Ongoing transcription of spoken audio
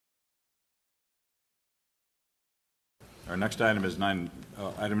Our next item is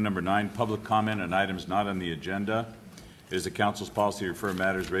item number 9, public comment on items not on the agenda. It is the council's policy to refer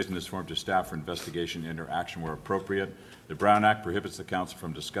matters raised in this forum to staff for investigation and or action where appropriate. The Brown Act prohibits the council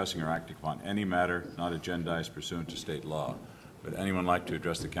from discussing or acting upon any matter not agendized pursuant to state law. Would anyone like to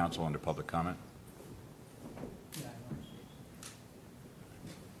address the council under public comment?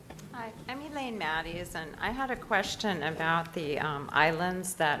 Hi, I'm Elaine Matties, and I had a question about the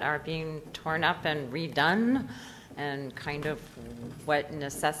islands that are being torn up and redone, and kind of what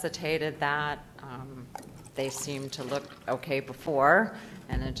necessitated that. They seem to look okay before,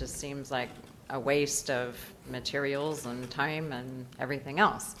 and it just seems like a waste of materials and time and everything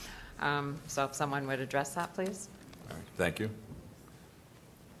else. So if someone would address that, please. All right, thank you.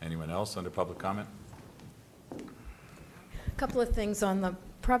 Anyone else under public comment? A couple of things on the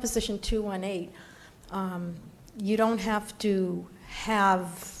Proposition 218. You don't have to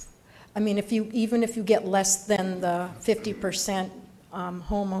have, I mean, even if you get less than the 50%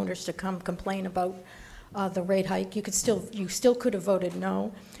 homeowners to come complain about the rate hike, you still could have voted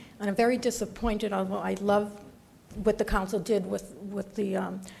no. And I'm very disappointed, although I love what the council did with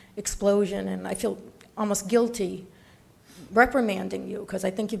the explosion, and I feel almost guilty reprimanding you because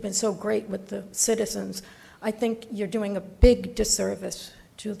I think you've been so great with the citizens. I think you're doing a big disservice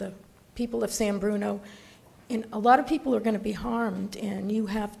to the people of San Bruno, and a lot of people are going to be harmed, and you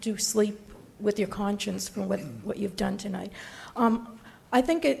have to sleep with your conscience for what you've done tonight. I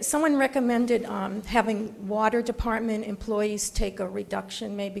think someone recommended having water department employees take a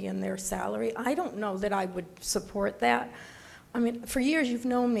reduction maybe in their salary. I don't know that I would support that. I mean, for years you've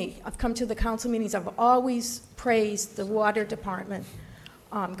known me. I've come to the council meetings. I've always praised the water department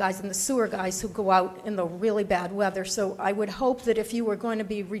guys and the sewer guys who go out in the really bad weather. So I would hope that if you were going to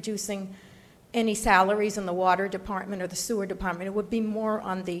be reducing any salaries in the water department or the sewer department, it would be more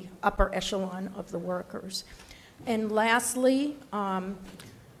on the upper echelon of the workers. And lastly,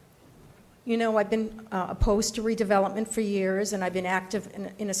 you know, I've been opposed to redevelopment for years, and I've been active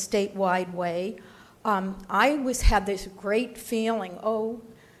in a statewide way. I had this great feeling, oh,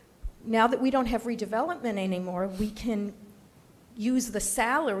 now that we don't have redevelopment anymore, we can use the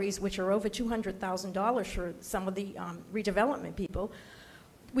salaries, which are over $200,000 for some of the redevelopment people.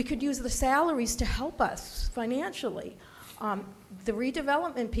 We could use the salaries to help us financially. The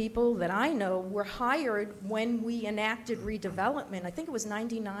redevelopment people that I know were hired when we enacted redevelopment. I think it was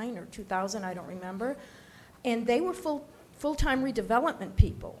 99 or 2000, I don't remember. And they were full-time redevelopment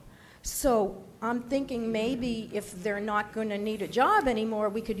people. So I'm thinking maybe if they're not going to need a job anymore,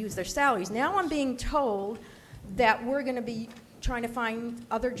 we could use their salaries. Now I'm being told that we're going to be trying to find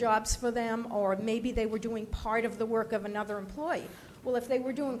other jobs for them, or maybe they were doing part of the work of another employee. Well, if they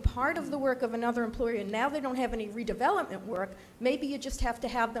were doing part of the work of another employer and now they don't have any redevelopment work, maybe you just have to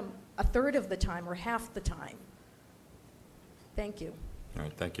have them a third of the time or half the time. Thank you. All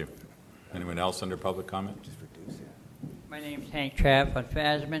right, thank you. Anyone else under public comment? My name's Hank Trapp on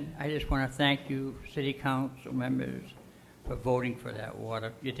Fasman. I just want to thank you, City Council members, for voting for that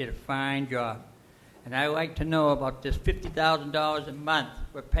water. You did a fine job. And I'd like to know about this $50,000 a month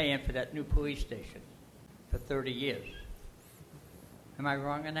we're paying for that new police station for 30 years. Am I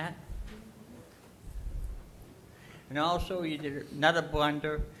wrong on that? And also, you did another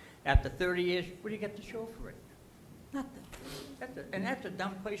blunder. After 30 years, what do you get to show for it? Nothing. And that's a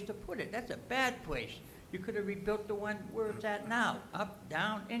dumb place to put it. That's a bad place. You could have rebuilt the one where it's at now, up,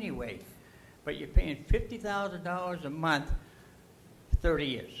 down, anyway. But you're paying $50,000 a month for 30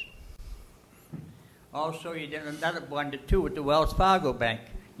 years. Also, you did another blunder, too, with the Wells Fargo Bank.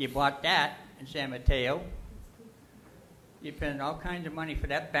 You bought that in San Mateo. You spent all kinds of money for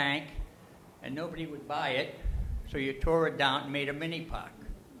that bank, and nobody would buy it, so you tore it down and made a mini park.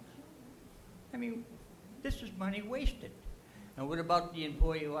 I mean, this is money wasted. And what about the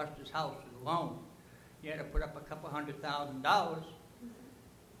employee who lost his house with a loan? You had to put up a couple $100,000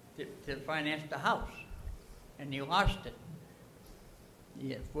 to finance the house, and you lost it.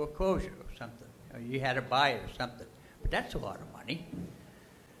 You had foreclosure or something, or you had to buy it or something. But that's a lot of money.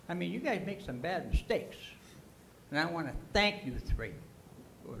 I mean, you guys make some bad mistakes. And I want to thank you three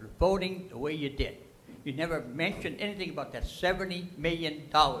for voting the way you did. You never mentioned anything about that $70 million you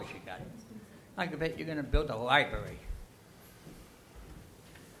got. I bet you're going to build a library.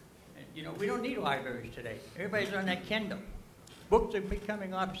 And, you know, we don't need libraries today. Everybody's on that Kindle. Books are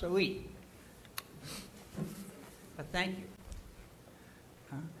becoming obsolete. But thank you.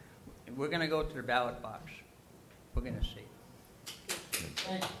 And we're going to go to the ballot box. We're going to see.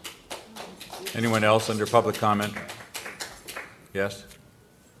 Thank you. Anyone else under public comment? Yes?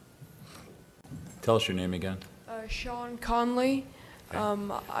 Tell us your name again. Sean Conley.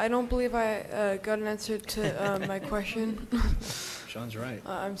 I don't believe I got an answer to my question. Sean's right.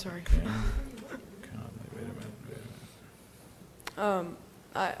 I'm sorry.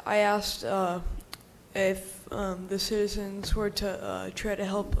 I asked if the citizens were to try to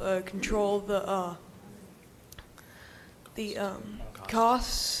help control the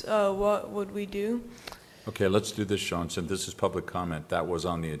costs, what would we do? Okay, let's do this, Sean. Since this is public comment, that was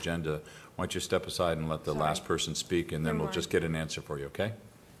on the agenda. Why don't you step aside and let the last person speak, and then we'll just get an answer for you, okay?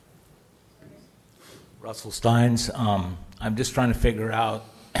 Russell Steins. I'm just trying to figure out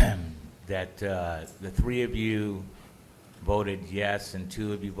that the three of you voted yes and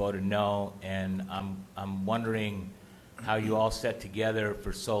two of you voted no, and I'm wondering how you all sat together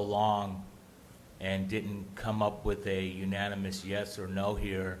for so long and didn't come up with a unanimous yes or no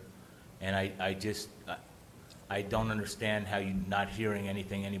here, and I don't understand how you're not hearing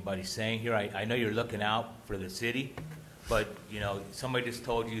anything anybody's saying here. I know you're looking out for the city, but somebody just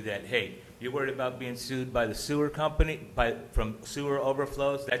told you that, hey, you're worried about being sued by the sewer company, from sewer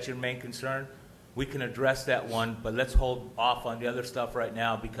overflows, that's your main concern? We can address that one, but let's hold off on the other stuff right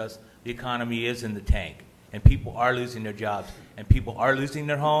now because the economy is in the tank, and people are losing their jobs, and people are losing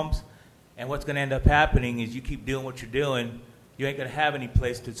their homes, and what's going to end up happening is you keep doing what you're doing, you ain't going to have any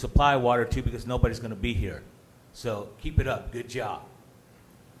place to supply water to because nobody's going to be here. So keep it up. Good job.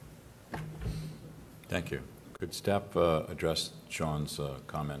 Thank you. Could staff address Sean's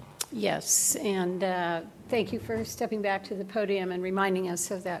comment? Yes, and thank you for stepping back to the podium and reminding us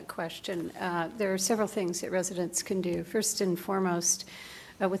of that question. There are several things that residents can do. First and foremost,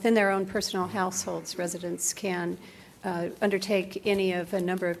 within their own personal households, residents can undertake any of a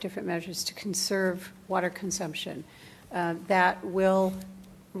number of different measures to conserve water consumption. That will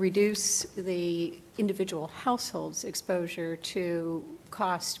reduce the individual household's exposure to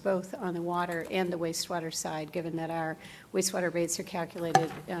cost both on the water and the wastewater side, given that our wastewater rates are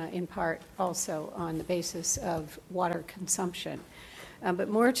calculated in part also on the basis of water consumption. But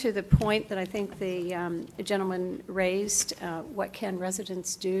more to the point that I think the gentleman raised, what can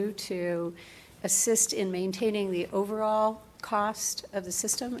residents do to assist in maintaining the overall cost of the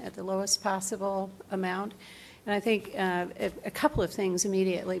system at the lowest possible amount? And I think a couple of things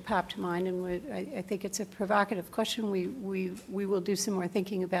immediately pop to mind, and I think it's a provocative question. We will do some more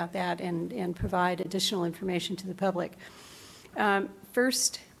thinking about that and provide additional information to the public.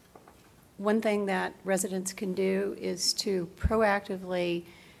 First, one thing that residents can do is to proactively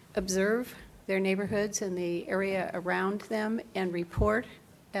observe their neighborhoods and the area around them and report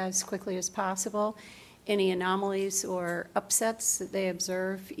as quickly as possible any anomalies or upsets that they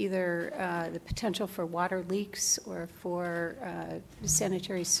observe, either the potential for water leaks or for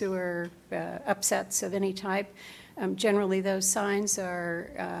sanitary sewer upsets of any type. Generally, those signs are,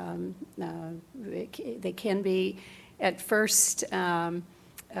 they can be at first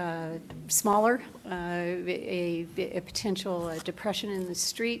smaller. A potential depression in the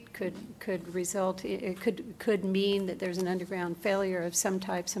street could result, it could mean that there's an underground failure of some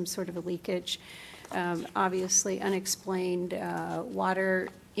type, some sort of a leakage. Obviously unexplained water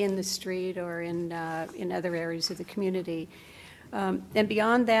in the street or in other areas of the community. And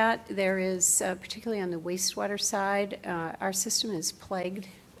beyond that, there is, particularly on the wastewater side, our system is plagued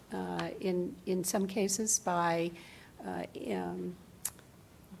in some cases by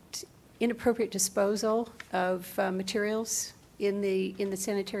inappropriate disposal of materials in the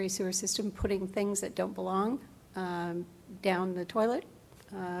sanitary sewer system, putting things that don't belong down the toilet,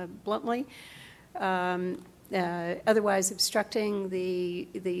 bluntly. Otherwise obstructing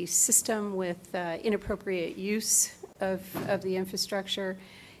the system with inappropriate use of the infrastructure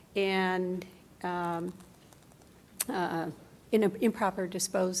and improper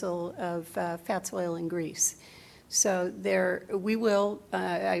disposal of fats, oil, and grease. So we will,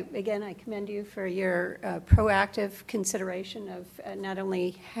 again, I commend you for your proactive consideration of not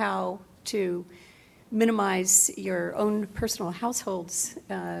only how to minimize your own personal household's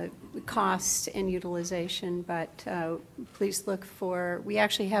cost and utilization, but please look for, we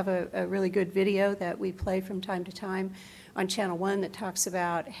actually have a really good video that we play from time to time on Channel 1 that talks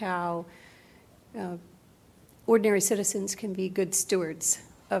about how ordinary citizens can be good stewards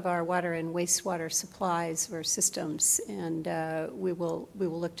of our water and wastewater supplies or systems, and we will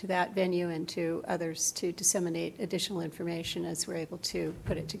look to that venue and to others to disseminate additional information as we're able to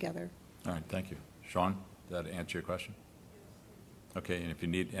put it together. All right, thank you. Sean, did that answer your question? Okay, and if you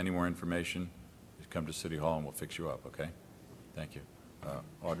need any more information, just come to City Hall and we'll fix you up, okay? Thank you.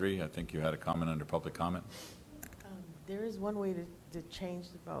 Audrey, I think you had a comment under public comment. There is one way to change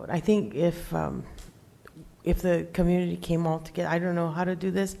the vote. I think if the community came all together, I don't know how to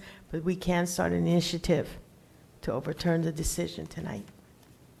do this, but we can start an initiative to overturn the decision tonight.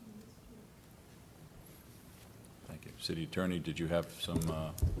 Thank you. City Attorney, did you have some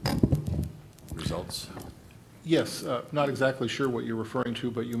results? Yes, not exactly sure what you're referring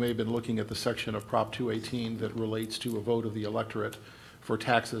to, but you may have been looking at the section of Prop 218 that relates to a vote of the electorate for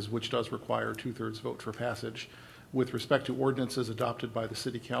taxes, which does require 2/3 vote for passage. With respect to ordinances adopted by the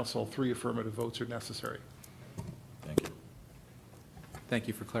City Council, 3 affirmative votes are necessary. Thank you. Thank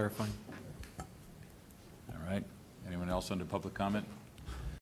you for clarifying. All right. Anyone else under public comment?